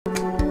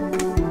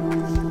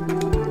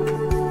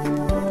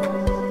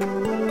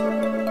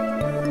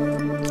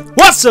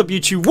What's up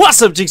YouTube, what's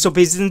up Jigsaw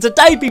Pieces, and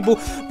today people,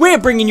 we're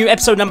bringing you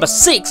episode number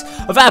 6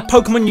 of our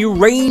Pokemon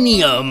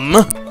Uranium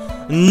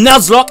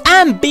Nuzlocke.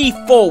 And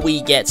before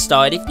we get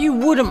started, if you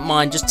wouldn't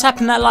mind just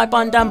tapping that like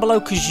button down below,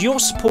 because your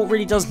support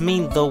really does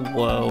mean the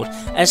world,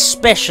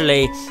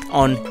 especially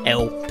on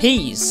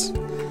LPs.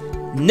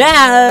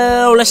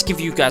 Now, let's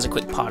give you guys a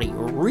quick party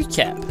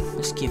recap.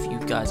 Let's give you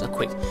guys a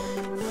quick...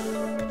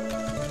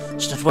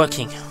 It's not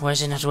working. Why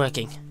is it not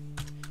working?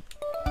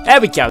 There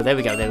we go, there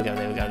we go, there we go,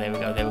 there we go, there we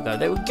go, there we go,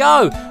 there we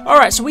go.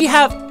 Alright, so we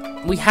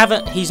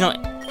haven't, he's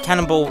not,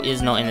 Cannonball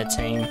is not in the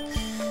team.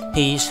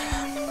 He's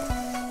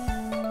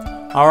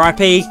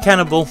RIP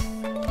Cannonball.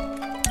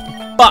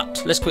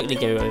 But, let's quickly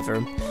go over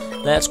him.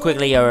 Let's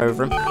quickly go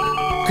over him.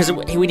 Because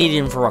we needed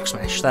him for Rock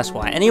Smash, that's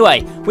why.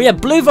 Anyway, we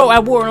have Blue Volt,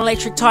 our Water and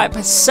Electric type,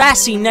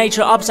 Sassy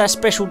Nature, ups our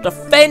Special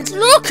Defense.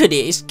 Look at it,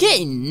 it's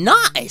getting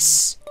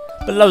nice.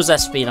 But lowers our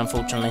speed,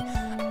 unfortunately.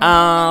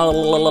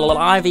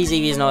 IV's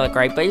EV is not that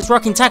great, but it's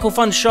rocking Tackle,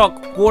 Thunder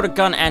Shock, Water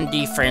Gun, and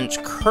Defense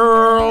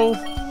Curl.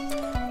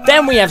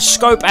 Then we have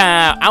Scope,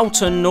 our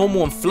Outer,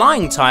 Normal, and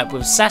Flying type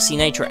with Sassy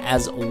Nature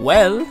as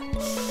well,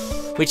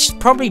 which is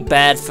probably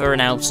bad for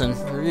an Outer,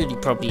 really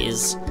probably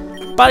is.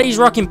 But he's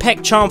rocking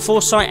Peck, Charm,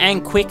 Foresight,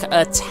 and Quick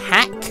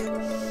Attack.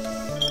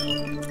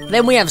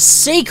 Then we have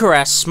Seeker,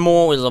 our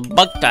Small, is a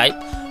Bug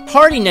type.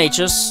 Hardy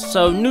Nature,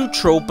 so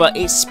neutral, but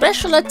its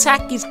special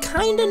attack is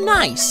kind of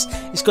nice.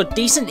 It's got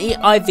decent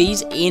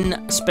IVs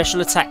in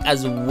special attack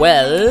as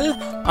well.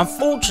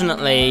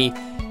 Unfortunately,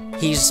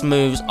 his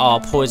moves are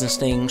Poison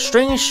Sting,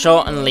 String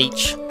Shot, and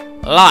Leech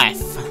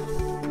Life.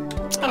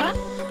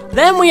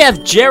 Then we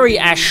have Jerry,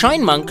 our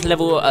Shine Monk,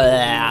 level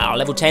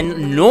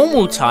 10,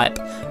 normal type.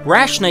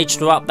 Rash Nature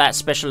to up that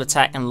special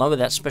attack and lower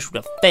that special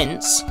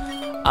defense.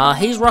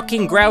 He's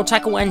rocking Growl,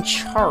 Tackle, and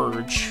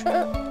Charge.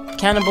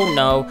 Cannonball,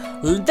 no.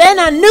 Then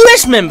our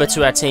newest member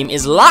to our team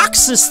is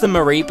Luxus the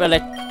Mareep,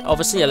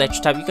 obviously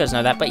electric type, you guys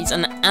know that, but he's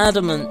an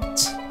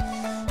adamant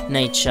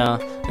nature,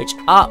 which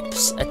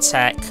ups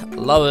attack,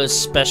 lowers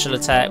special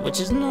attack, which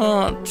is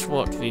not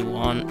what we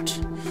want.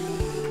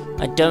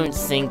 I don't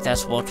think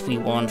that's what we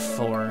want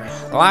for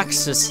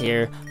Luxus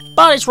here,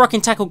 but it's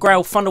rocking Tackle,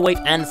 Growl, Thunder Wave,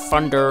 and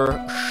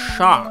Thunder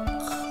Shock.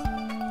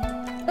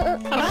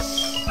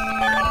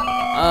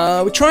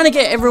 We're trying to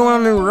get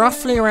everyone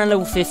roughly around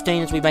level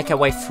 15 as we make our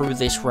way through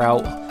this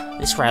route.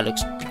 This route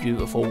looks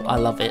beautiful. I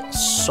love it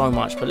so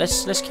much. But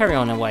let's carry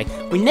on our way.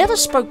 We never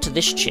spoke to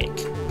this chick.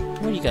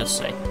 What do you guys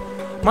say?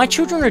 My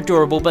children are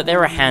adorable, but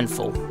they're a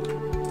handful.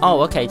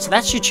 Oh, okay. So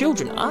that's your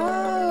children.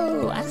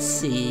 Oh, I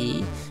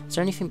see. Is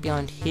there anything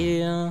behind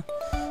here?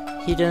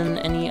 Hidden?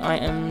 Any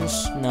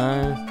items?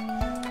 No.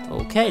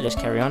 Okay, let's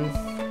carry on.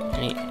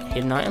 Any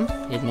hidden item?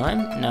 Hidden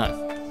item?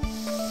 No.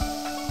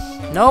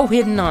 No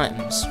hidden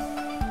items.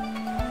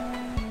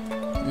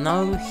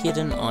 No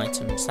hidden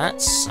items. That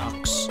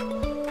sucks.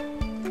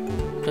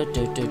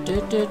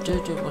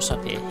 What's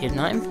up here? Hidden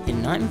item?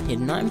 Hidden item?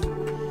 Hidden item?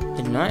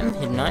 Hidden item?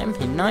 Hidden item?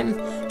 Hidden item?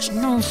 There's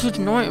no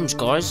hidden items,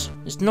 guys.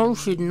 There's no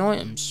hidden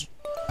items.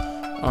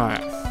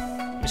 Alright.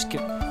 Let's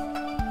get...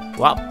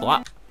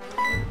 What?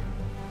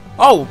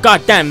 Oh,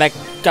 goddamn, that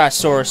guy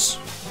saw us.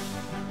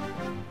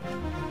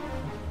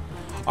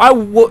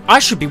 I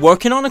should be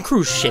working on a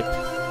cruise ship.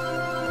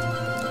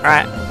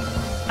 Alright.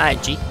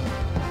 Alright, G.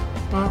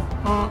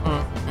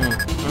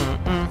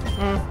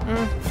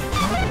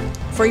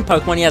 Free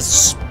Pokemon, he has a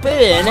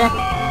Spin,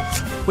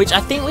 which I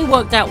think we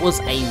worked out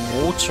was a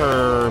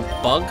water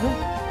bug,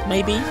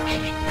 maybe?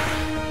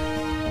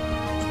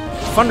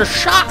 Thunder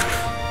Shock!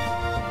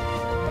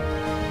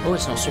 Oh,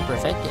 it's not super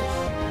effective.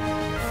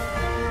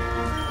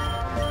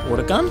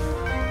 Water Gun?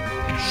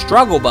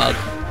 Struggle Bug.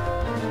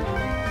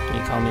 Can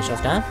you calm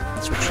yourself down?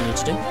 That's what you need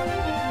to do.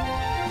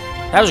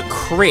 That was a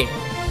crit.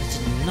 It's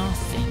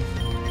nothing.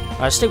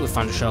 Alright, stick with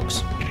Thunder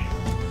Shocks.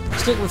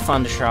 Stick with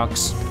Thunder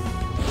Shocks.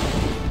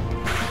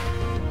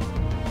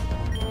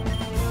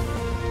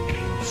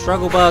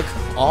 Struggle Bug,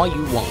 all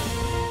you want.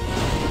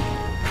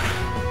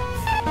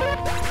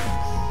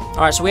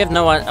 Alright, so we have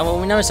no idea. Well,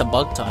 we know it's a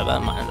bug type,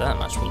 that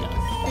much we know.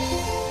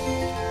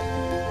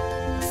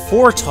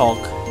 Fortog.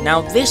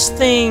 Now, this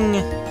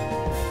thing.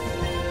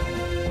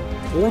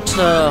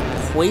 Water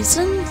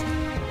poison?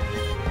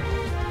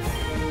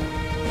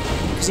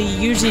 Because he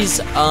uses,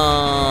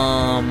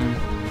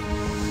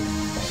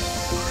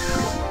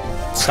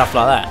 stuff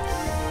like that.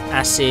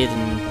 Acid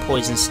and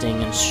Poison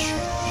Sting and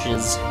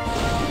shiz.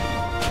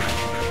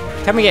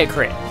 Can we get a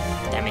crit?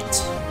 Damn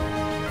it.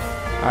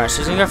 Alright, so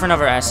he's gonna go for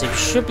another acid.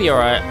 Should be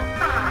alright.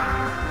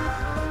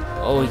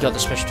 Oh, we got the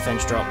special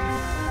defense drop.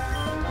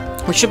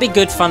 We should be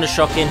good Thunder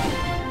Shocking.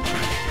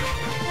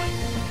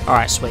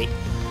 Alright, sweet.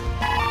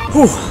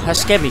 Whew, that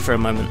scared me for a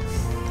moment.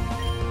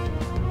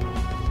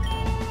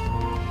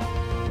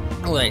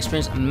 Oh, that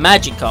experience.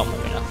 Magic card.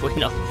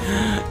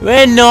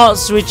 We're not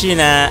switching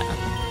that.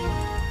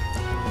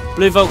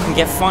 Blue Volt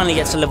can finally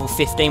get to level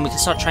 15. We can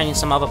start training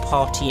some other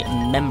party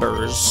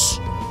members.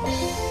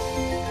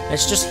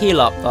 Let's just heal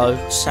up though,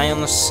 stay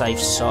on the safe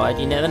side.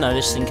 You never know,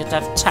 this thing could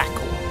have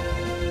Tackle.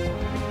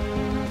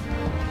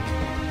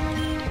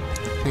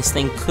 This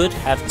thing could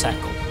have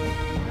tackle.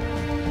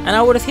 And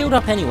I would have healed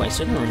up anyway,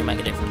 so it didn't really make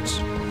a difference.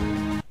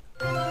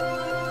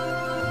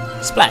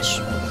 Splash.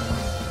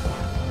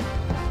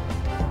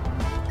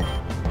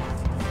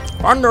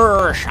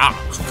 Thunder Shock.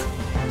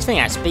 This thing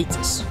outspeeds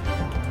us.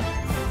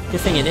 Good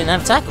thing it didn't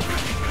have tackle.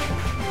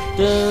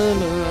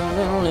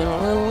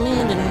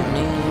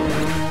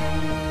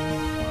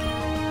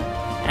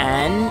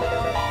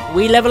 And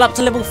we level up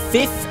to level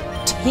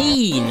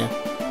 15.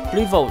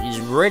 Blue Volt is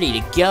ready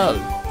to go.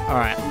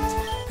 Alright.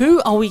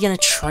 Who are we going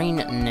to train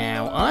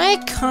now? I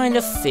kind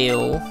of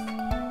feel...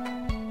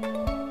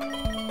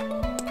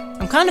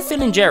 I'm kind of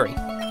feeling Jerry.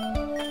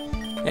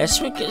 Let's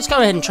go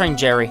ahead and train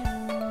Jerry.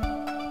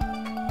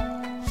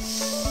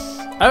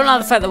 I don't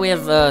like the fact that we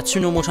have 2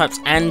 normal types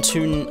and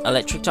 2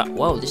 electric types.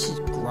 Whoa, this is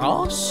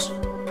grass?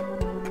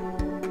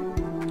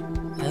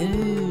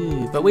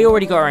 Oh, but we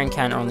already got our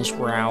encounter on this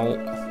route.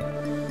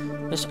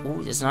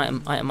 Oh, there's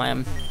an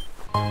item.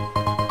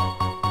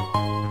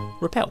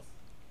 Repel.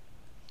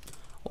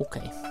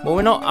 Okay. Well,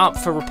 we're not up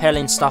for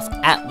repelling stuff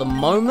at the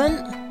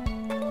moment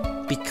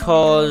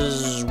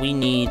because we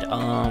need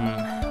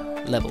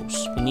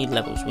levels. We need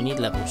levels.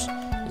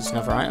 There's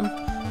another item.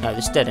 No,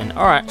 this dead end.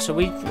 Alright, so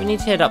we need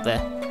to head up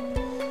there.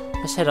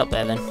 Let's head up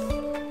there then.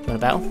 You want a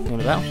battle?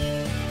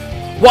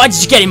 Why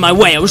did you get in my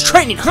way? I was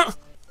training, huh?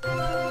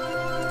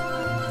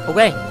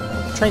 Okay.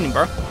 Training,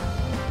 bro.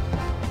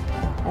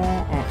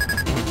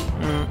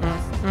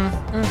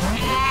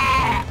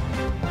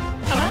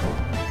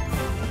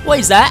 What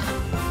is that?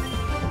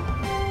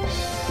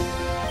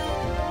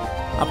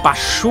 A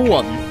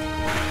Bastion.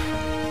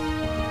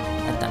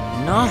 That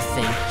done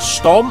nothing.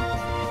 Stomp.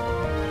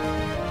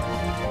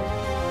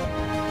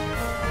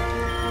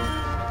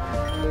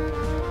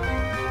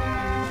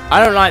 I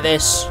don't like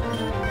this.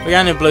 We're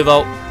going to Blue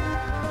Volt.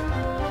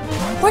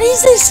 What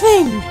is this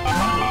thing?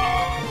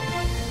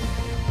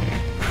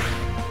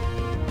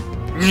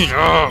 Eat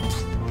up.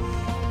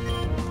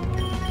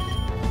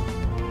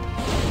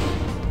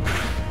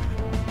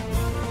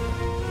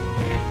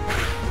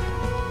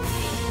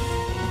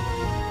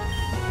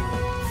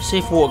 See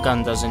if water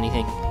gun does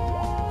anything.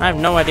 I have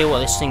no idea what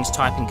this thing's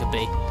typing could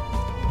be.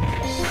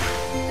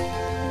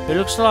 It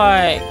looks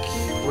like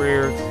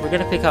we're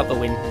gonna pick up the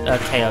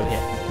KO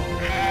here.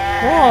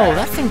 Whoa,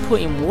 that thing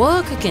put in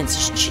work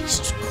against us.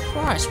 Jesus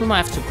Christ, we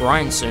might have to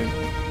grind soon.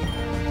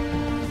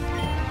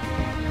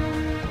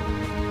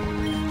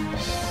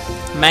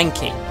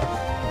 Mankey.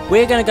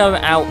 We're going to go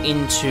out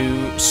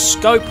into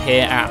Scope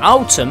here at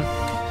Ultim,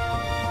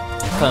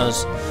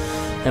 because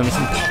then we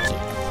can peck it.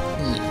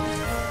 Yeah.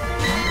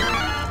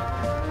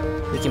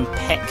 We can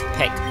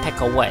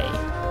peck away.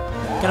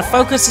 Gonna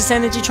focus this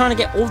energy trying to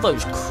get all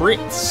those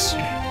crits.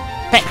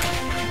 Peck.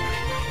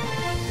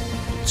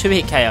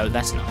 2-hit KO,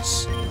 that's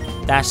nice.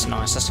 That's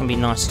nice. That's going to be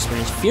a nice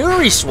experience.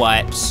 Fury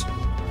Swipes.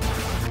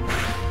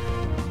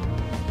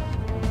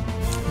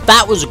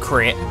 That was a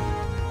crit.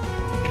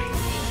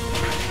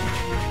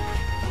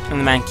 And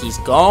the Mankey's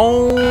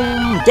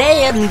gone.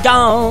 Dead and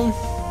gone.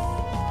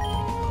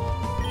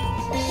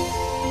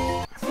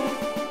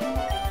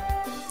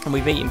 And we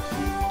beat him.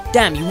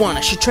 Damn, you won.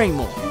 I should train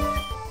more.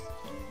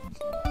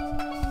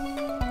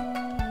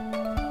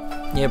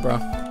 Yeah, bro.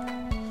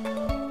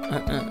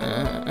 And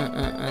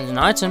an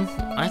item.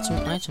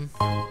 Item.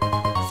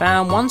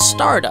 Found 1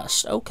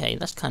 Stardust. Okay,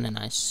 that's kind of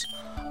nice.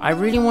 I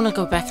really want to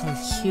go back and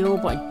heal,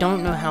 but I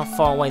don't know how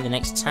far away the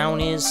next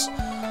town is.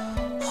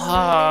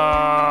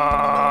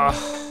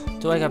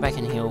 Do I go back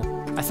and heal?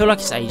 I feel like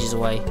it's ages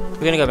away. We're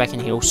going to go back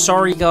and heal.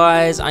 Sorry,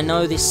 guys. I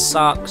know this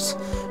sucks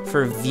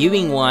for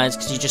viewing-wise,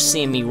 because you're just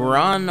seeing me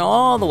run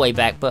all the way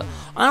back, but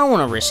I don't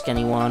want to risk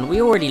anyone.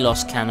 We already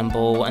lost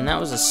Cannonball, and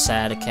that was a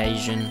sad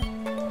occasion.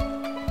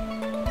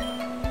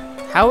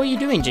 How are you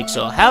doing,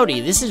 Jigsaw? Howdy,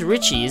 this is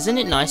Richie. Isn't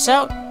it nice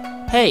out?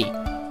 Hey,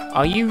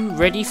 are you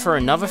ready for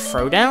another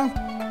throwdown?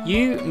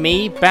 You,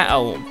 me,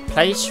 battle.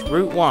 Place,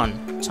 Route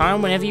 1.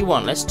 Time whenever you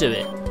want. Let's do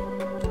it.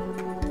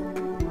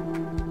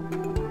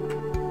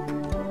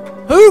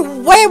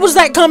 Where was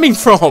that coming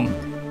from?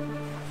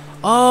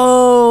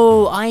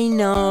 Oh, I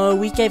know.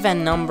 We gave our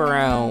number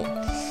out.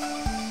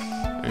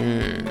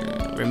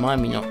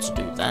 Remind me not to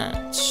do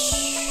that.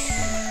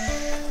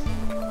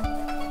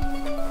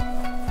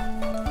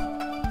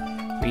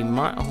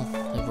 Oh,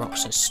 the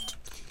rocks are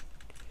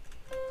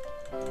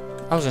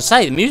I was gonna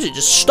say, the music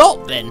just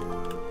stopped then.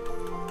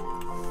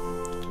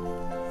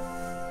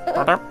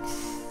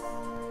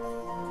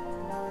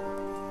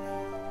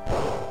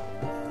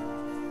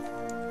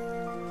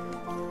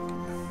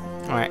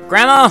 Alright,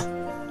 Grandma!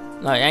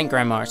 No, it ain't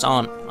Grandma, it's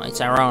Aunt. It's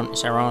our aunt,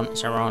 it's our aunt,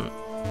 it's our aunt.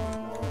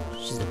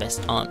 She's the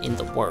best aunt in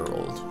the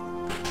world.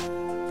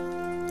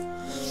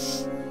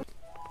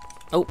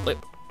 Oh, wait.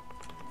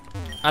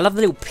 I love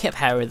the little pip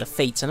power of the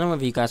feet. I don't know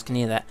if you guys can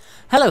hear that.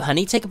 Hello,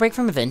 honey. Take a break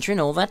from adventure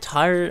and all that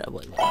tired...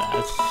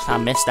 I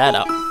messed that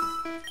up.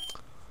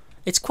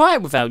 It's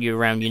quiet without you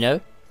around, you know.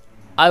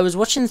 I was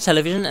watching the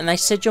television and they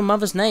said your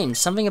mother's name.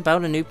 Something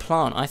about a new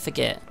plant. I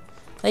forget.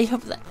 They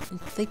hope that...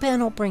 They better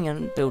not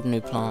build a new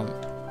plant.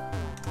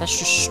 That's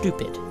just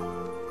stupid.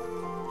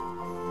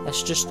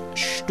 That's just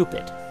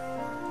stupid.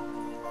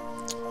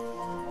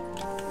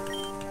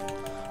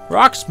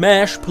 Rock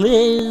smash,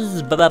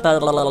 please.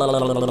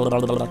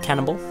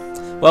 Cannibal.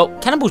 Well,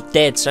 Cannibal's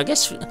dead, so I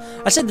guess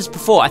I said this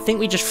before. I think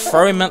we just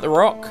throw him at the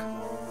rock.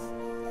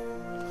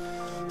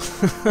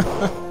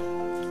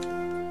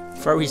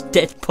 Throw his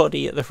dead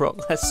body at the rock.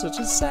 That's such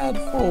a sad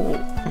fall.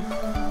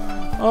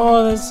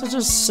 Oh, that's such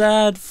a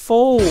sad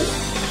fall.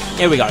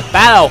 Here we go.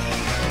 Battle!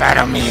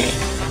 Battle me!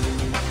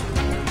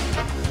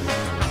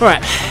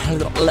 Right.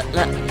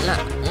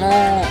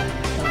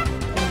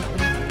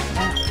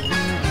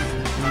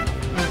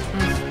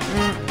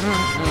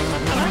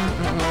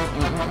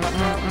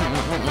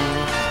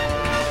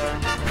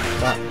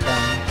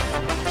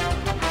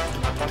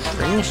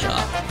 String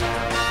shot.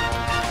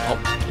 Oh,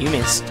 you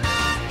missed.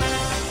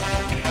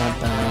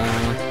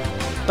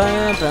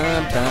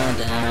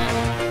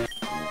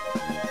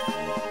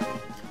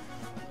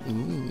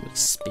 Ooh,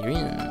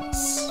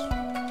 experience.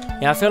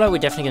 Yeah, I feel like we're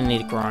definitely going to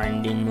need a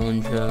grinding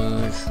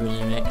montage for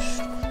the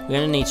next. We're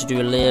going to need to do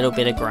a little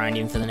bit of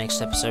grinding for the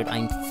next episode,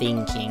 I'm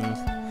thinking.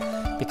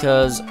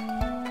 Because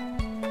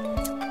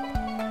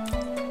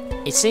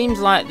it seems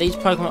like these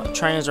Pokemon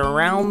trainers are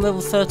around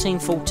level 13,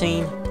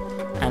 14.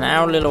 And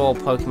our little old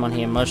Pokemon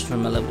here, most of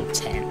them are level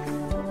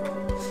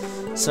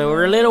 10. So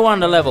we're a little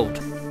underleveled.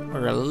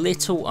 We're a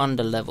little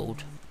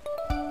underleveled.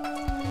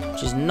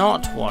 Which is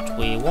not what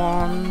we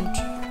want.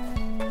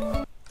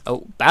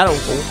 Oh, battle,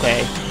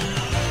 okay.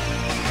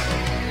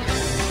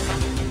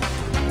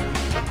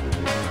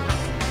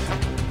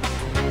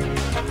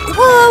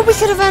 Whoa, we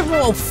could have had,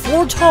 what, a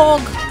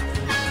Warthog?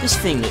 This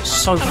thing looks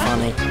so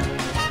funny.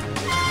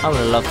 I would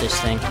have loved this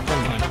thing. Never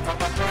mind.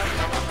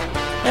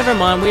 Never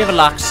mind, we have a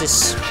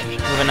Luxus. We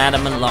have an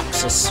adamant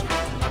Luxus.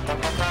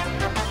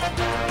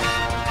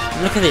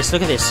 Look at this,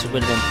 look at this. It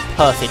would have been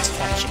perfect to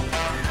catch it.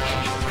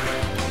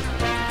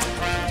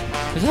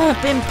 It would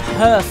have been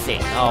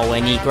perfect. Oh,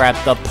 when he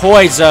grabbed the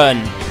poison!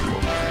 Are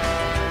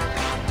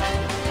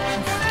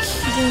you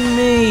kidding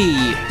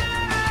me?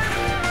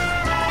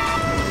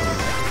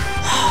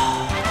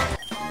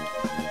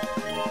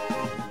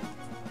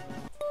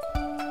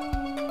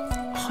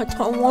 I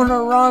don't want to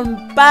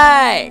run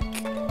back!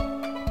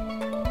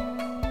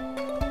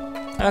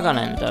 Have I got an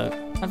antidote?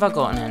 Have I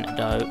got an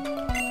antidote?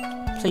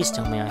 Please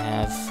tell me I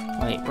have.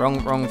 Wait,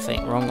 wrong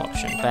thing, wrong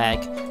option.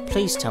 Bag.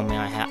 Please tell me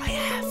I have. I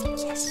have,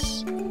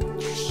 yes.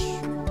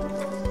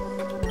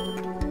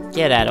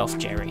 Get that off,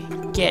 Jerry.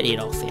 Get it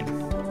off him.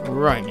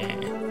 Right now.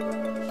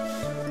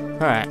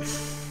 Alright.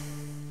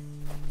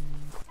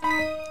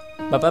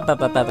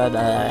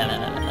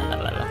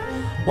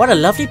 What a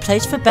lovely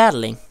place for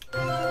battling.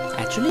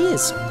 Actually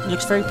is. It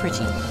looks very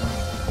pretty.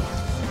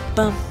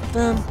 Bum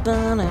bum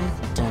bum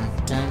dun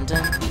dun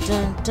dun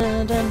dun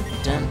dun dun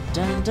dun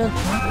dun dun.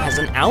 Has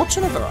an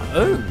alternate of our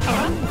own.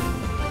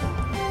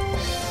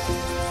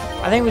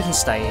 I think we can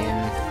stay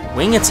in.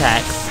 Wing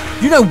attack.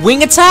 You know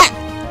wing attack?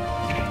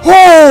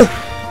 Oh!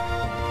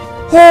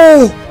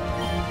 Oh!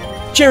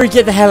 Jerry,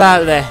 get the hell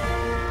out of there.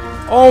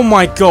 Oh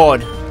my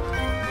god.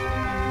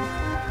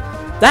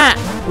 That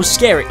was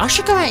scary. I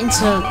should go out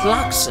into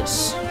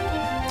Luxus.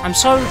 I'm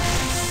so...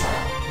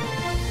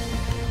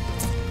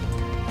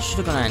 I should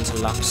have gone out into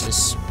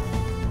Luxus.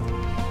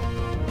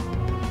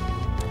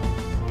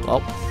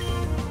 Well.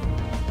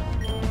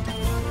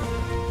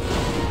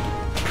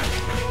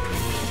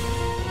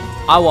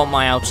 I want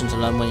my Alton to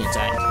learn wing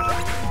attack.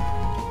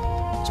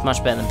 It's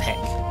much better than Peck.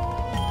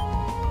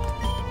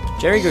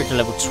 Jerry grew to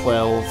level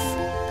 12.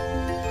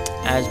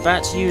 I was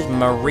about to use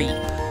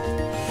Mareep.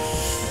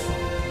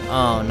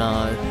 Oh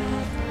no.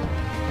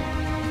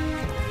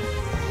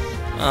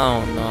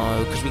 Oh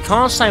no, because we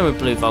can't stay with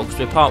Blue Volt because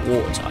we're part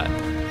water type.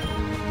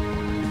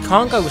 We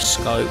can't go with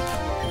Scope.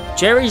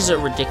 Jerry's at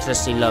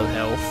ridiculously low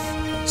health.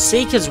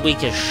 Seeker's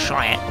weak as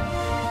shite.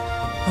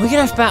 Are we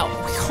gonna have to battle?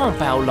 We can't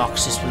battle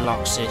Luxus with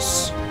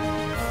Luxus.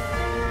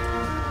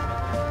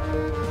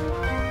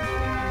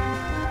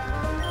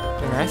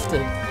 We're gonna have to.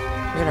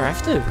 We're gonna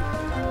have to.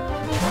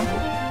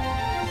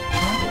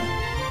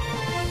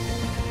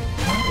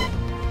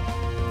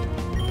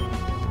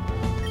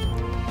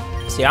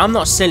 See, I'm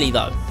not silly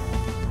though.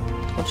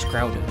 What does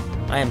Growl do?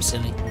 I am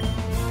silly.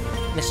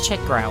 Let's check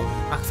Growl.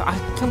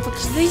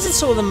 Because these are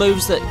sort of the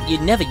moves that you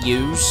never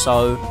use,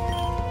 so...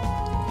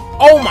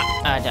 Oh my...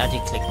 I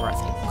did click the right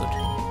thing. Good.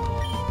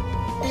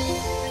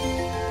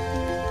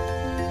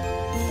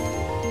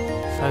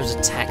 Foe's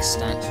attack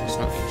stats. That's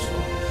not useful.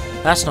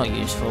 That's not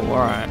useful.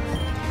 Alright.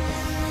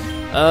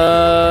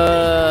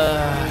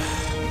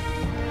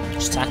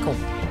 Just tackle.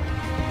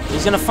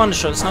 He's going to Thunder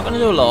Shot. It's not going to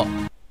do a lot.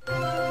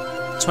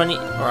 20...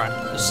 Alright.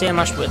 Let's see how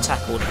much we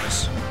tackle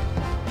does.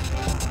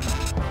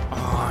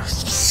 Oh,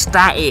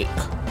 static.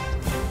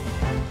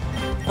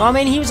 Well, I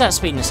mean, he was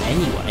outspeeding us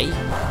anyway.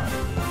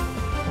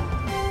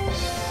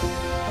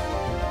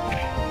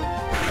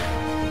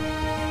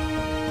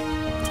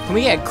 Can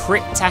we get a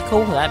crit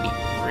tackle? That'd be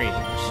really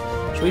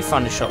nice. Should we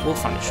Thunder Shot? We'll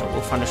Thunder Shot.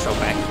 We'll Thunder Shot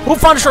back. We'll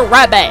Thunder Shot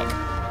right back!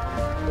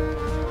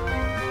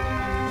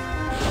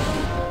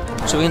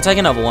 So we can take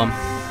another one.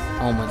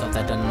 Oh my god,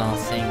 that done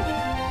nothing.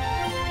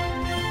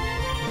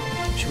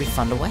 Should we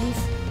Thunder Wave?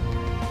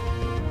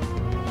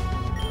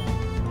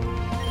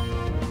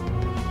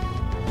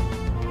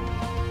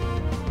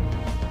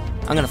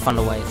 I'm gonna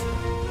Thunder Wave.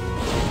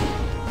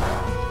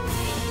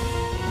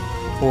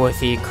 Or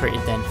if he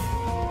critted then.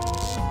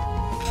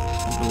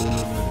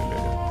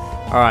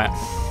 Alright.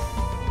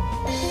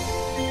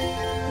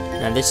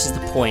 Now this is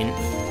the point.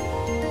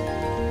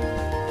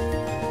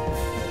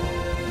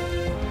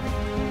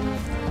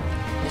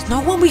 There's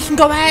no one we can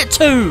go out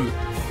to!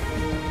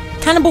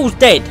 Cannonball's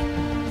dead!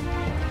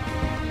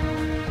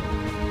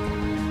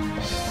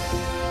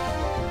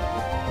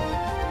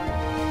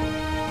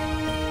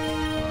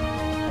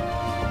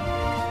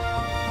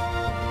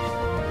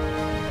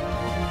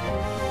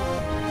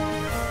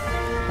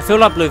 I feel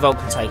like Blue Volt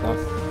can take her.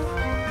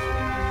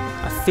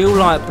 I feel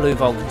like Blue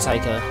Volt can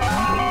take her.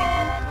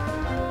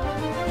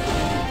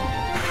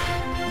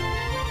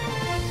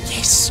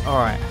 Yes!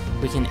 Alright.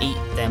 We can eat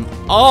them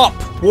up!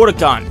 Water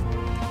gun!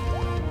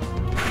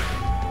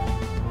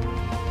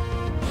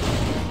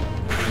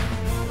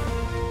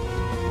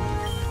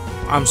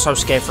 I'm so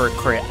scared for a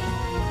crit.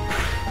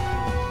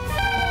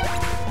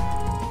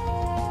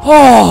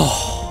 Oh!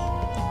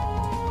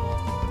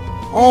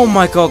 Oh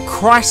my god,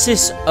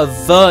 crisis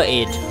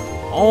averted.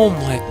 Oh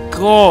my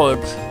god.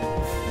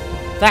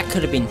 That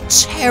could have been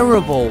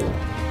terrible.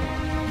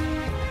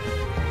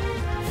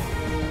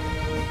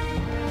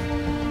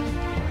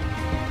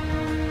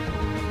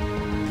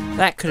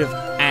 That could have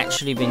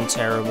actually been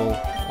terrible.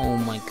 Oh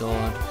my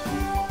god.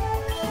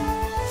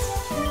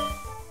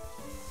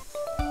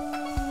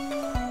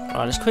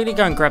 Alright, let's quickly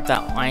go and grab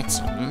that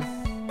item.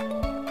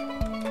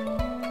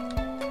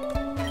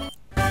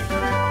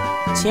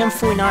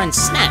 TM49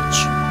 Snatch.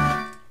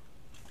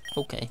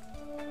 Okay.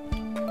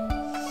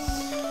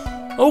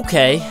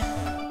 Okay.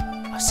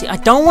 See, I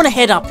don't want to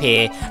head up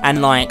here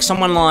and like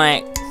someone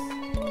like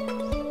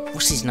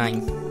what's his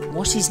name?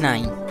 What's his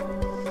name?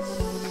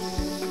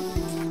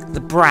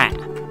 The Brat.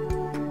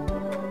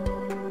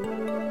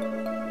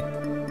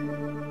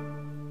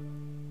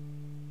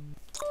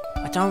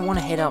 I don't want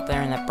to head up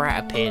there and that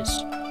Brat appears.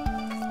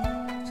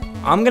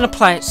 I'm gonna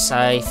play it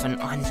safe,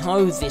 and I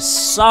know this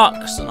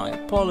sucks, and I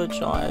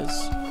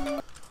apologise.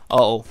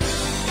 Uh-oh.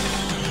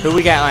 Who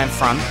we got in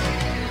front?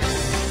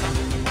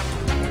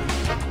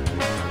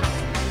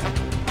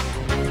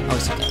 Oh,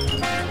 it's okay.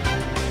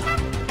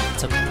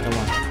 It's okay, don't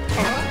worry.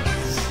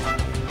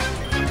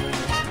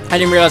 I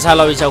didn't realise how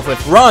low his health was.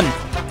 Run!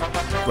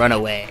 Run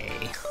away.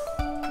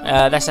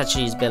 That's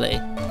actually his ability.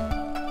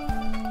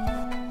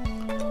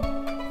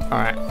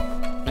 Alright.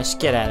 Let's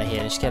get out of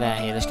here. Let's get out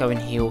of here. Let's go and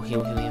heal.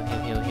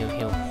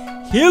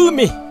 Heal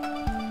me!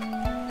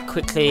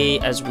 Quickly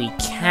as we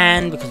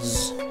can,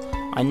 because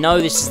I know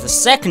this is the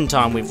second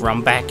time we've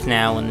run back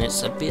now, and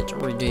it's a bit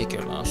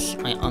ridiculous.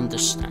 I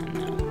understand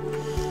now.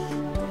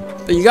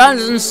 But you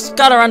guys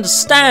gotta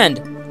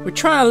understand, we're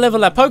trying to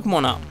level our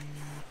Pokemon up.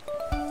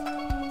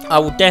 I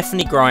will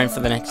definitely grind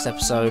for the next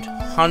episode.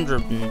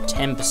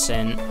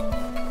 110%.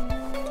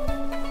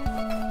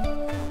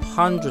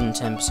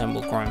 110%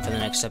 will grind for the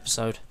next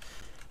episode.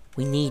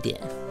 We need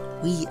it.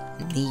 We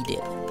need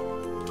it.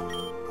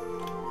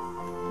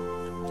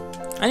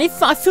 And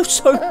if I feel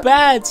so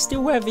bad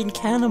still having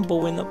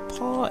Cannonball in the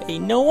party.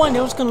 No one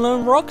else can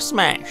learn Rock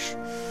Smash.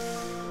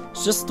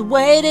 It's just the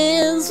way it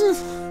is.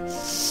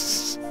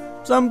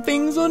 Some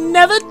things will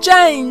never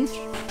change.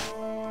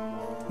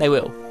 They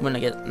will when I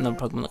get another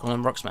Pokemon that can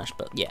learn Rock Smash,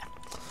 but yeah.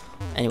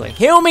 Anyway,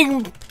 heal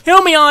me,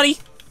 Artie.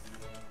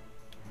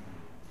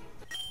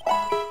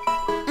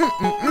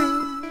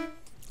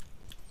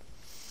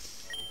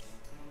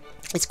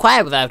 It's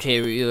quiet without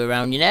you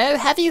around, you know.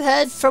 Have you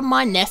heard from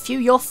my nephew,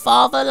 your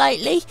father,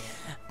 lately?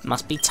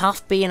 Must be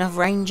tough being a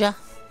ranger.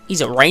 He's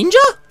a ranger?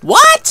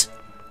 What?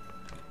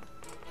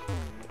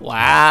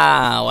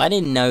 Wow, I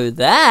didn't know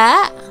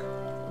that.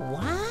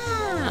 Wow.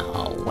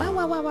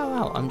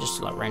 Wow. I'm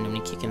just like randomly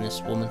kicking this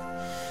woman.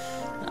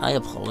 I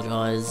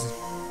apologize.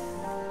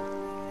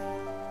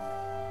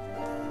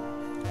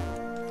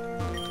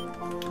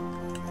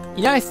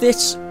 You know,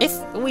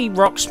 if we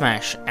Rock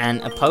Smash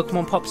and a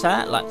Pokemon pops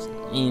out, like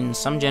in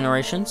some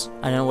generations,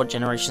 I don't know what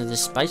generation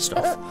this is based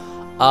off,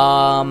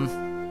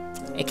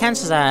 it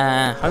counts as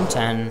a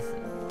hometown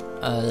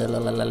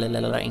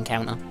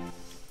encounter.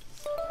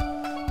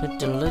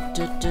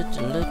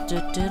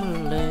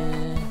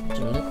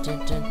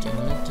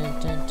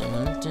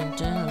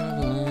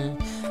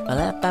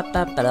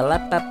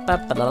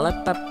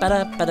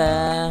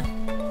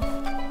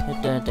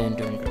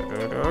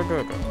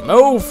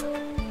 Move!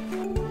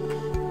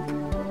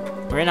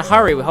 We're in a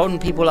hurry, we're holding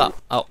people up.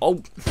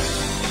 Oh.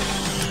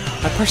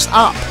 I pressed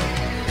up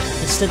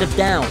instead of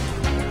down.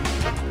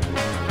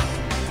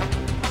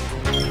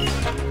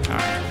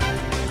 Alright.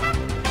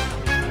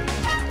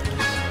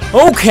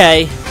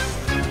 Okay.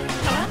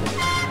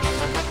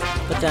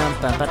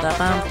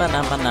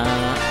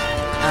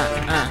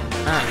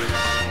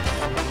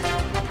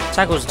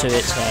 Tackles to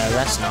its hair,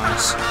 that's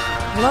nice.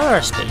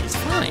 Lower speed, it's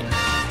fine.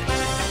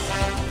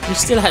 We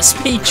still have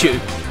speed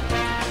tube.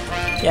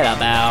 Get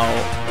about.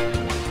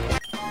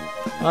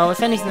 Well,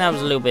 if anything, that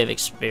was a little bit of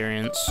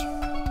experience.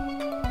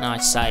 I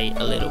say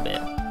a little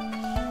bit.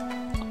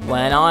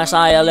 When I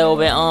say a little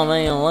bit, I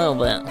mean a little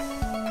bit.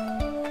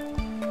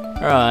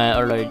 Right,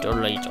 alright.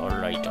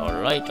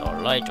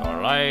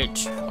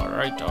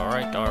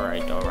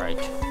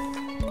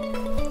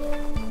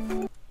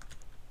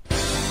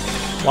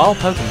 Wild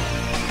Pokemon.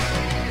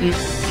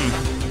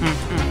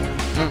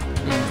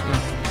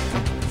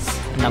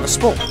 Another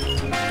sport.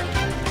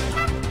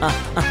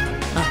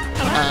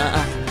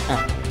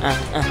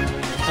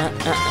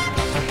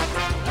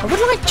 I would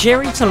like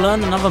Jerry to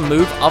learn another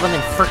move other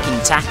than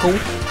freaking tackle.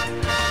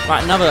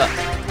 Like another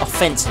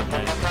offensive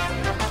move.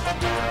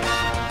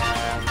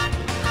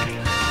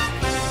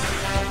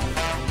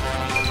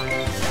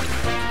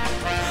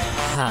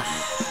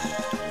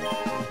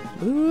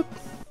 Oop.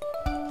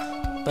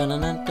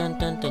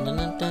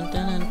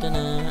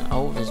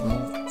 Oh, there's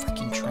more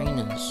freaking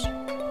trainers.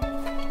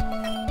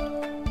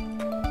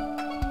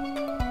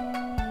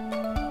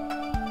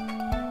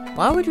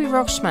 Why would we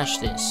rock smash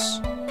this?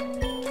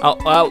 Oh,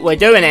 well, we're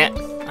doing it.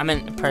 I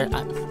meant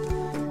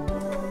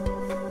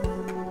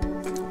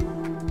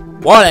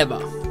whatever.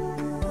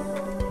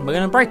 We're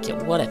gonna break it.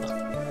 Whatever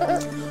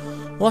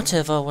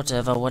the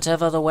weather,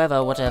 whatever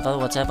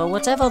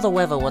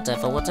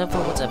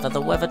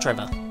the weather,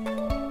 Trevor.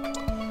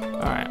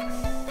 Alright.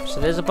 So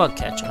there's a bug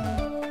catcher.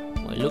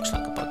 Well, it looks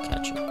like a bug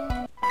catcher.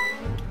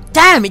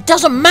 Damn, it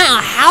doesn't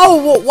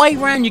matter what way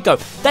round you go.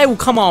 They will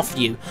come after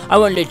you. I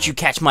won't let you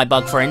catch my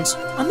bug friends.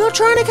 I'm not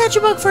trying to catch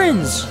your bug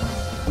friends.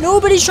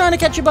 Nobody's trying to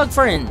catch your bug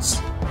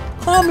friends.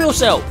 Calm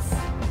yourself.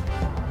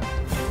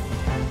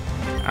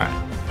 Alright.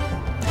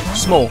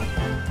 Small.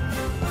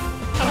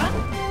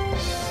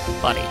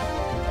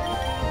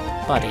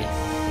 Buddy.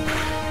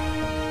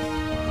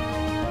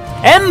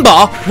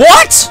 Ember?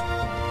 What?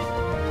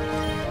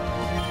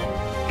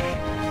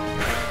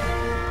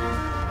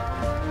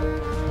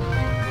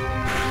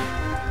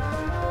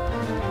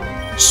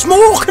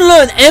 Small can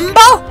learn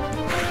Ember?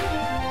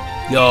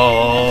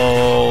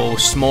 Yo,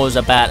 Small's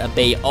about to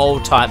be all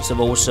types of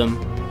awesome.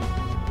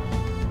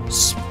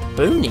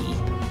 Spoonie?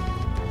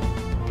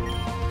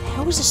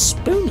 How is a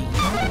Spoonie?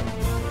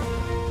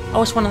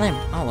 Oh, it's one of them.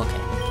 Oh, okay.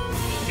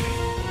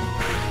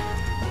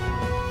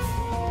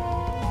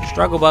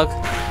 Struggle bug.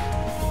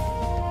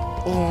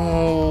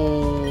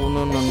 Oh,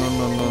 no.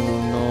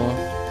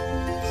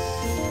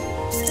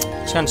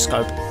 It's gonna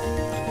scope.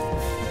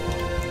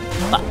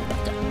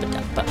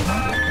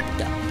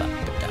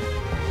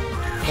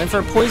 Going for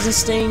a poison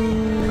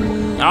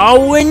sting.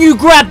 Oh, when you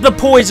grab the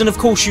poison, of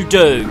course you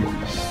do.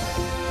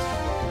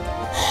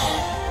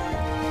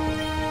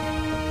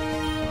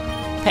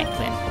 Peck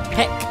then.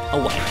 Peck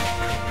away.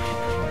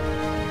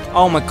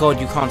 Oh my god,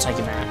 you can't take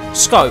him out.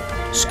 Scope.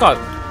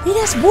 He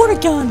has water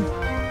gun.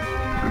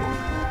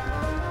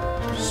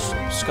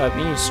 Scope,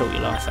 you need to sort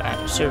your life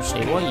out.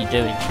 Seriously, what are you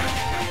doing?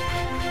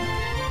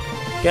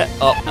 Get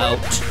up,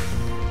 out.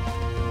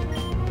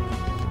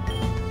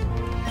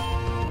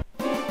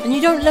 And you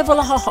don't level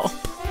up.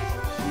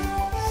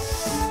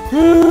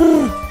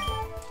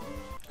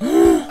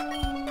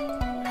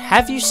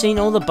 Have you seen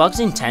all the bugs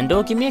in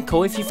Tandor? Give me a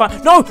call if you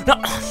find. No.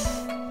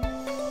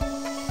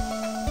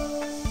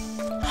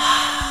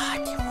 I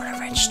didn't want to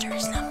register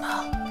his number.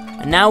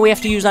 And now we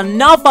have to use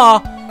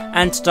another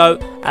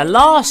antidote. A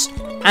last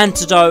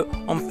antidote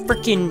on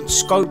freaking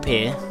Scope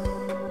here.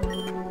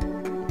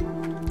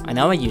 I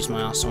know I used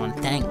my last one.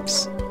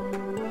 Thanks.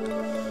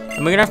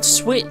 And we're gonna have to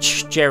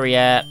switch Jerry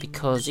out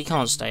because he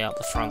can't stay up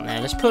the front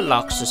there. Let's put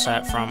Luxus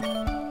out front.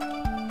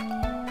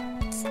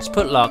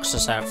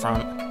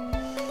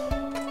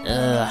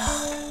 Ugh.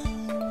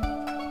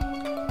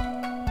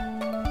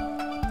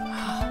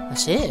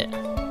 That's it.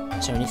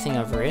 Is there anything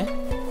over here?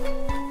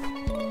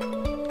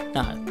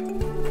 No.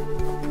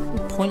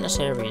 Pointless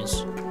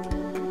areas.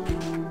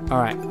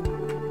 Alright.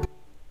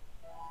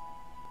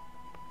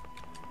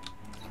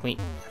 Wait.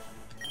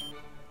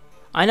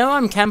 I know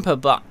I'm camper,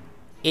 but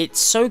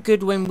it's so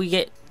good when we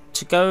get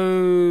to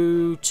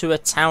go to a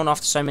town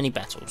after so many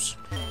battles.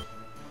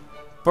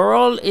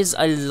 Burole is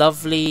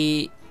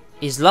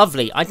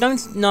lovely. I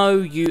don't know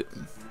you.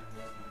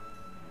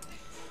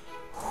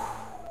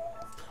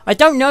 I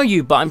don't know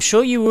you, but I'm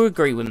sure you will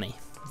agree with me.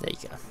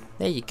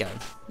 There you go.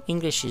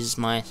 English is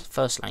my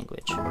first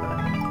language.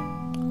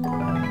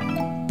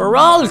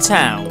 Burole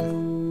Town.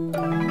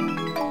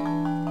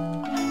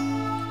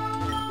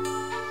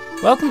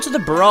 Welcome to the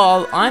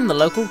Burole. I'm the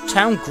local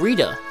town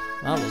greeter.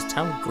 Well, there's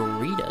town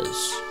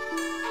greeters.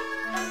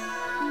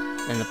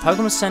 And the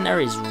Pokemon Center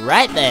is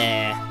right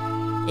there.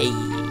 Hey.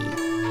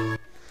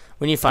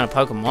 We need to find a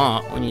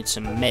Pokemon. We need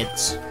some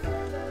meds.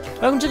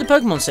 Welcome to the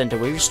Pokemon Center.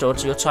 We restore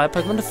your tired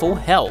Pokemon to full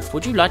health.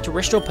 Would you like to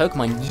restore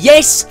Pokemon?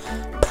 Yes,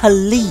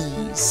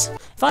 please.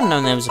 If I'd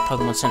known there was a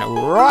Pokemon Center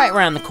right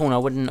around the corner, I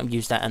wouldn't have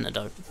used that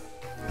antidote.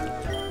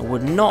 I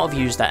would not have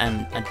used that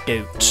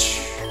antidote.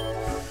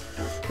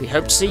 We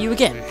hope to see you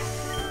again.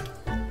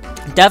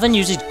 Davin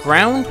uses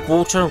ground,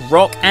 water,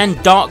 rock,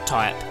 and dark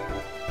type.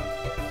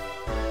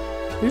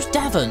 Who's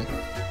Davin?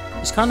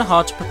 It's kind of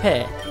hard to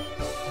prepare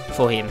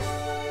for him.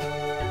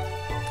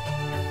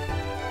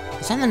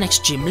 Is that the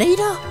next gym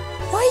leader?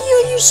 Why do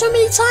you use so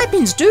many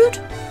typings, dude?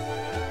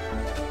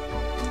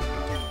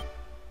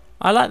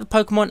 I like the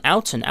Pokemon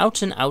Alton.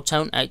 Alton,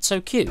 it's so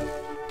cute.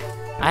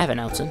 I have an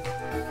Alton.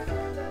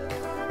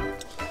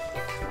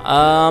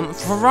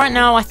 For right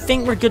now, I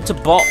think we're good to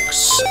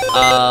box.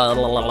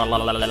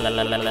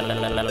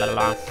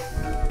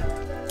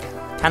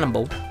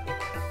 Cannonball.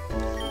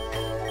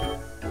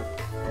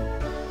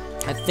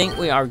 I think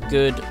we are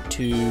good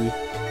to...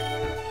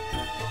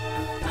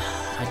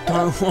 I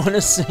don't want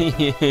to see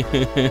it.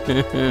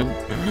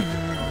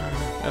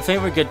 I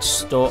think we're good to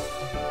stop.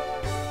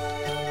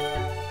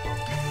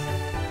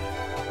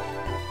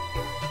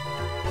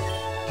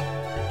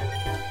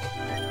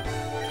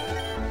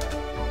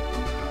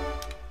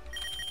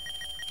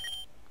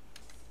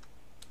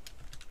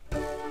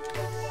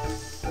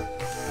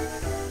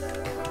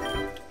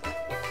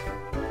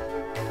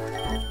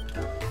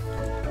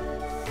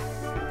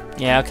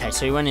 Yeah, okay,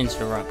 so he went into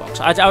the right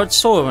box. I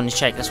saw it when he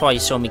checked, that's why you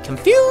saw me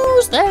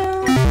confused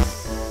there.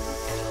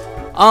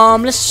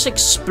 Let's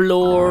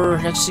explore.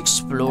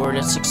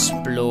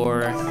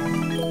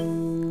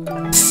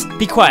 Psst,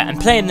 be quiet, I'm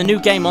playing the new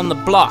game on the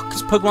block.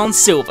 It's Pokemon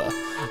Silver.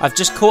 I've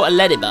just caught a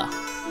Ladybug.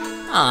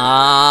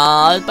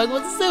 Ah,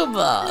 Pokemon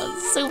Silver.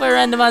 Silver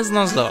randomized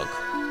Nuzlocke.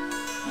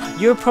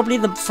 You're probably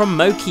from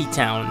Moki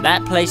Town.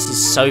 That place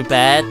is so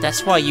bad.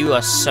 That's why you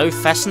are so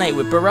fascinated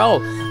with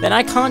Burole. Then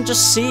I can't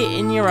just see it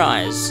in your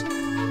eyes.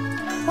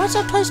 Why is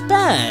that place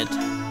bad?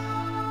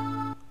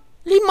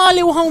 Leave my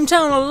little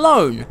hometown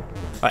alone.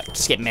 Right,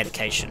 let's get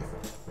medication.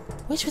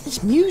 Where's with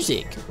this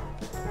music?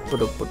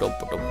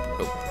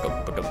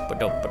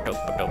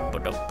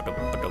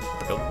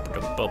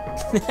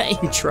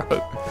 Intro.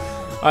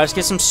 Alright, let's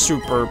get some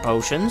super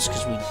potions,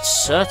 because we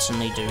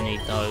certainly do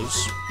need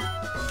those.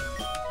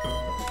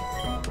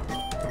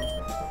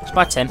 Let's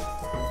buy 10.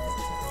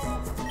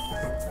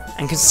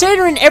 And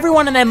considering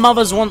everyone and their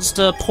mothers wants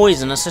to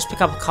poison us, let's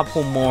pick up a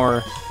couple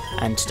more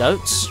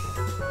antidotes.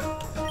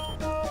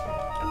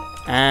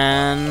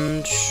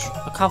 And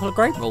a couple of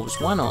great balls,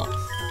 why not?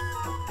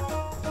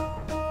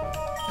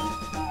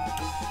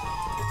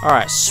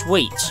 Alright,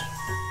 sweet.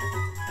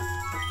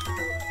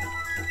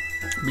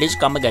 Please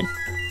come again.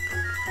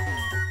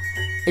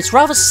 It's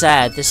rather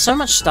sad, there's so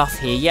much stuff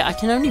here, yet I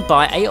can only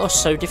buy 8 or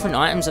so different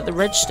items at the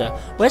register.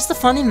 Where's the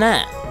fun in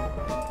that?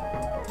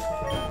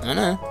 I don't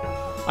know.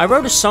 I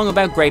wrote a song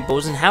about great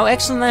balls and how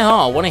excellent they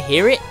are. Want to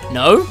hear it?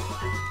 No?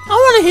 I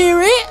want to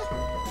hear it!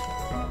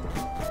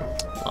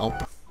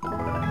 Welp.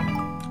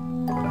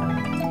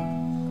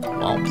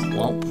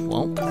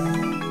 Welp.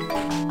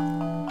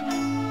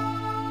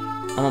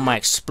 I'm on my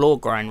explore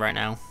grind right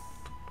now.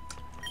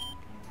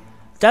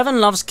 Davin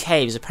loves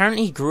caves.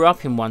 Apparently he grew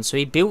up in one, so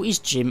he built his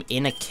gym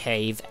in a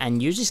cave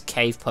and uses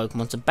cave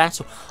Pokemon to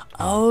battle.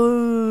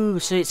 Oh,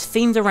 so it's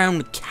themed around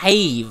the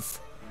cave.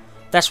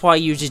 That's why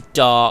he uses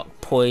dark,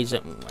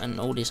 poison, and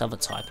all these other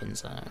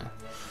typings.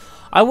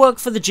 I work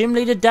for the gym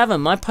leader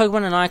Davin. My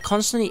Pokemon and I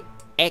constantly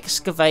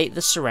excavate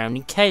the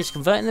surrounding caves,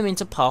 converting them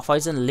into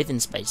pathways and living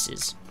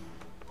spaces.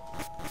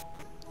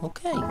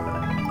 Okay.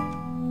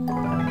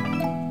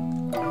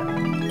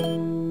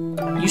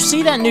 You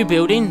see that new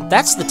building?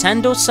 That's the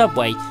Tandor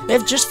subway.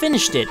 They've just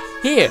finished it.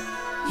 Here,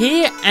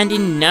 and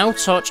in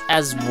Nuzlocke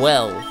as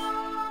well.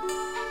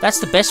 That's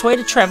the best way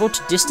to travel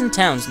to distant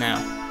towns now.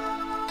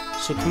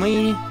 So can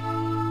we...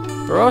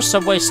 Burole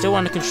subway is still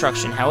under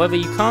construction, however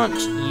you can't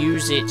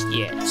use it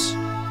yet.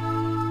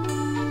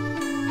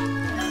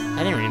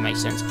 That didn't really make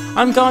sense.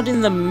 I'm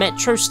guarding the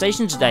metro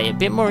station today, a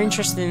bit more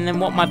interesting than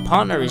what my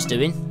partner is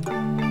doing.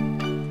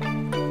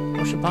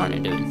 What's your partner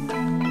doing?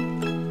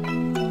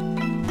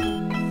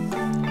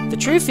 The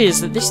truth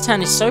is that this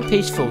town is so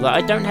peaceful that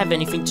I don't have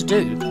anything to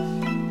do.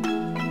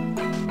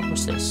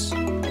 What's this?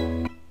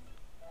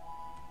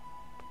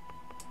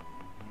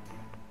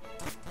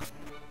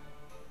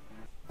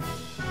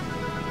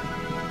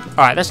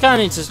 Alright, let's go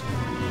into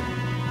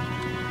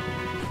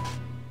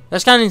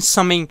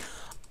something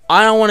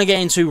I don't want to get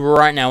into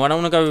right now. I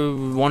don't want to go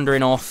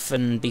wandering off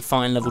and be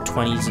fighting level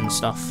 20s and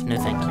stuff. No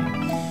thank you.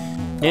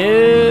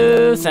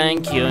 No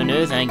thank you,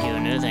 no thank you,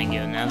 no thank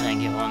you, no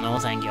thank you, no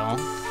thank you.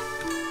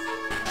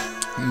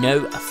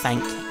 No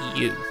thank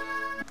you.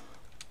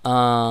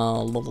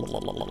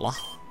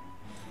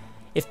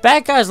 If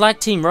bad guys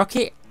like Team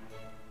Rocket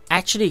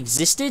actually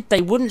existed,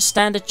 they wouldn't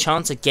stand a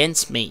chance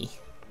against me.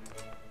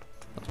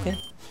 Okay.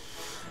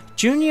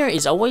 Junior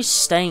is always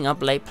staying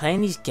up late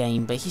playing his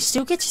game, but he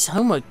still gets his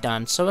homework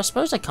done, so I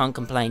suppose I can't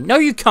complain. No,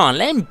 you can't.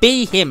 Let him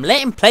be him.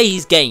 Let him play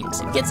his games.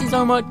 If he gets his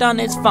homework done,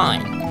 it's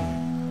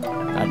fine.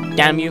 God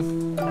damn you.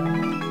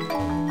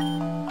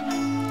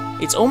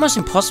 It's almost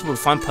impossible to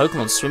find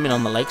Pokemon swimming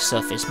on the lake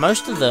surface.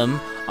 Most of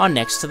them are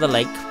next to the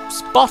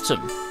lake's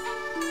bottom.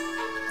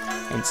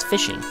 Hence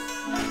fishing.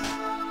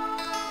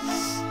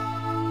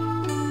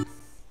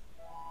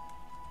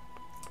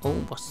 Oh,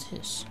 what's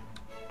this?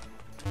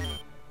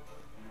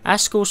 Our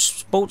school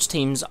sports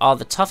teams are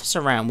the toughest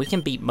around. We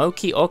can beat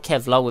Moki or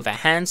Kevlar with our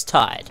hands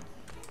tied.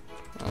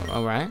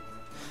 Alright.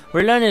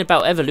 We're learning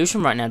about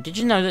evolution right now. Did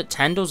you know that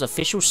Tandor's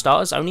official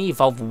starters only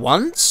evolve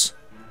once?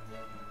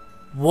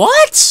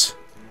 What?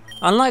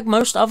 Unlike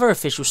most other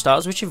official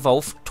starters which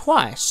evolve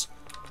twice.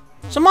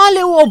 So my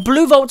little old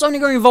blue volt's only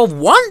going to evolve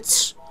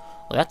once?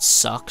 Well, that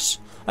sucks.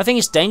 I think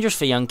it's dangerous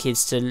for young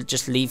kids to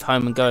just leave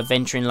home and go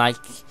adventuring like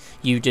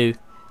you do.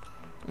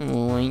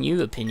 Oh, ain't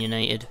you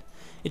opinionated?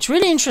 It's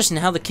really interesting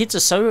how the kids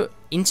are so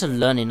into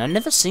learning. I've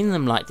never seen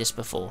them like this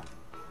before.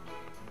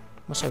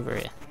 What's over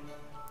here?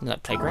 Is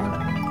that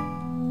playground?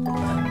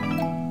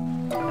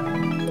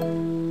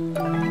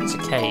 It's a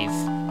cave.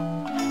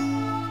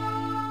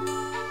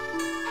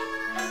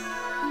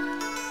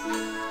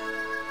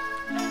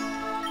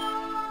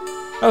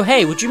 Oh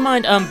hey, would you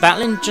mind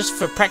battling just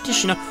for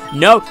practice? You know,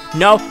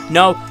 no,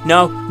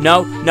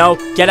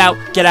 get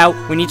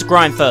out. We need to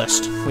grind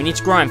first. We need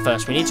to grind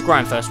first.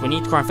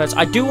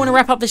 I do want to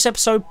wrap up this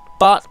episode,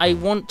 but I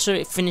want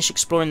to finish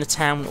exploring the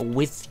town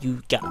with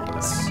you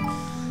guys.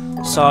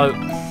 So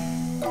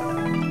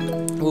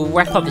we'll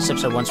wrap up this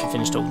episode once we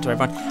finish talking to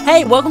everyone.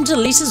 Hey, welcome to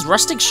Lisa's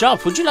Rustic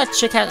Shop. Would you like to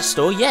check out the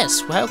store?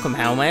 Yes, welcome.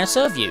 How may I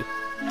serve you?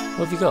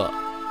 What have you got?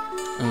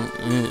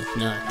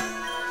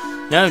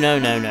 No.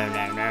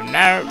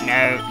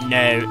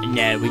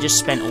 We just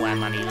spent all our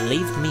money.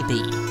 Leave me be.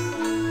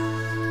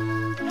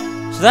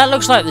 So that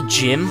looks like the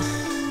gym.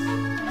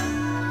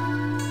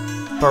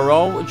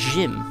 Burole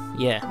Gym.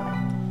 Yeah.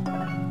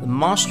 The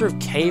Master of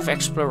Cave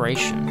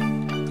Exploration.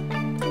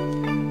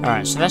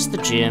 Alright, so that's the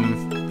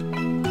gym.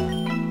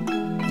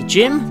 The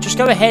gym? Just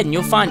go ahead and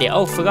you'll find it.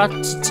 Oh, forgot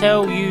to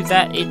tell you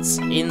that it's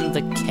in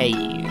the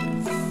cave.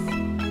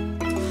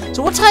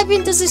 So what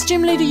typing does this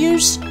gym leader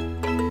use?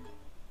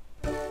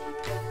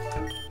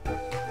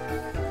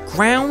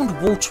 Ground,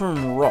 water,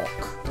 and rock.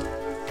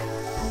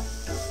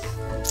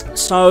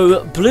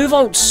 So, Blue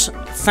Volt's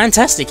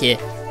fantastic here.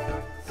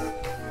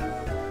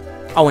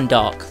 Oh, and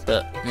dark,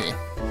 but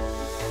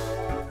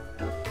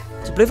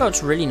So Blue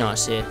Volt's really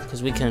nice here,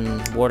 because we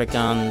can water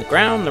gun the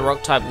ground, the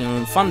rock type, we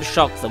can thunder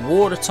shock the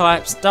water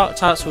types, dark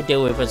types we'll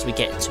deal with as we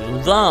get to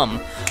them.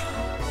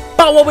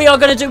 But what we are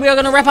going to do, we are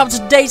going to wrap up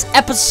today's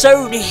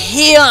episode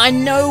here. I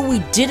know we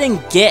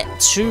didn't get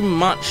too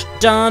much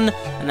done,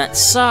 and that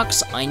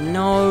sucks. I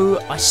know.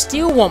 I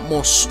still want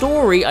more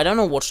story. I don't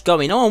know what's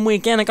going on. We're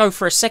going to go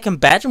for a second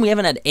badge, and we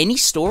haven't had any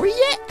story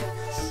yet?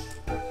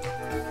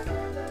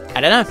 I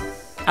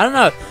don't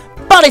know.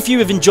 But if you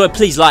have enjoyed,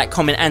 please like,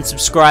 comment, and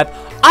subscribe.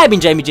 I've been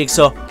Jamie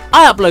Jigsaw.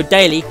 I upload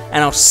daily,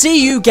 and I'll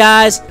see you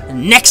guys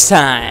next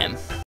time.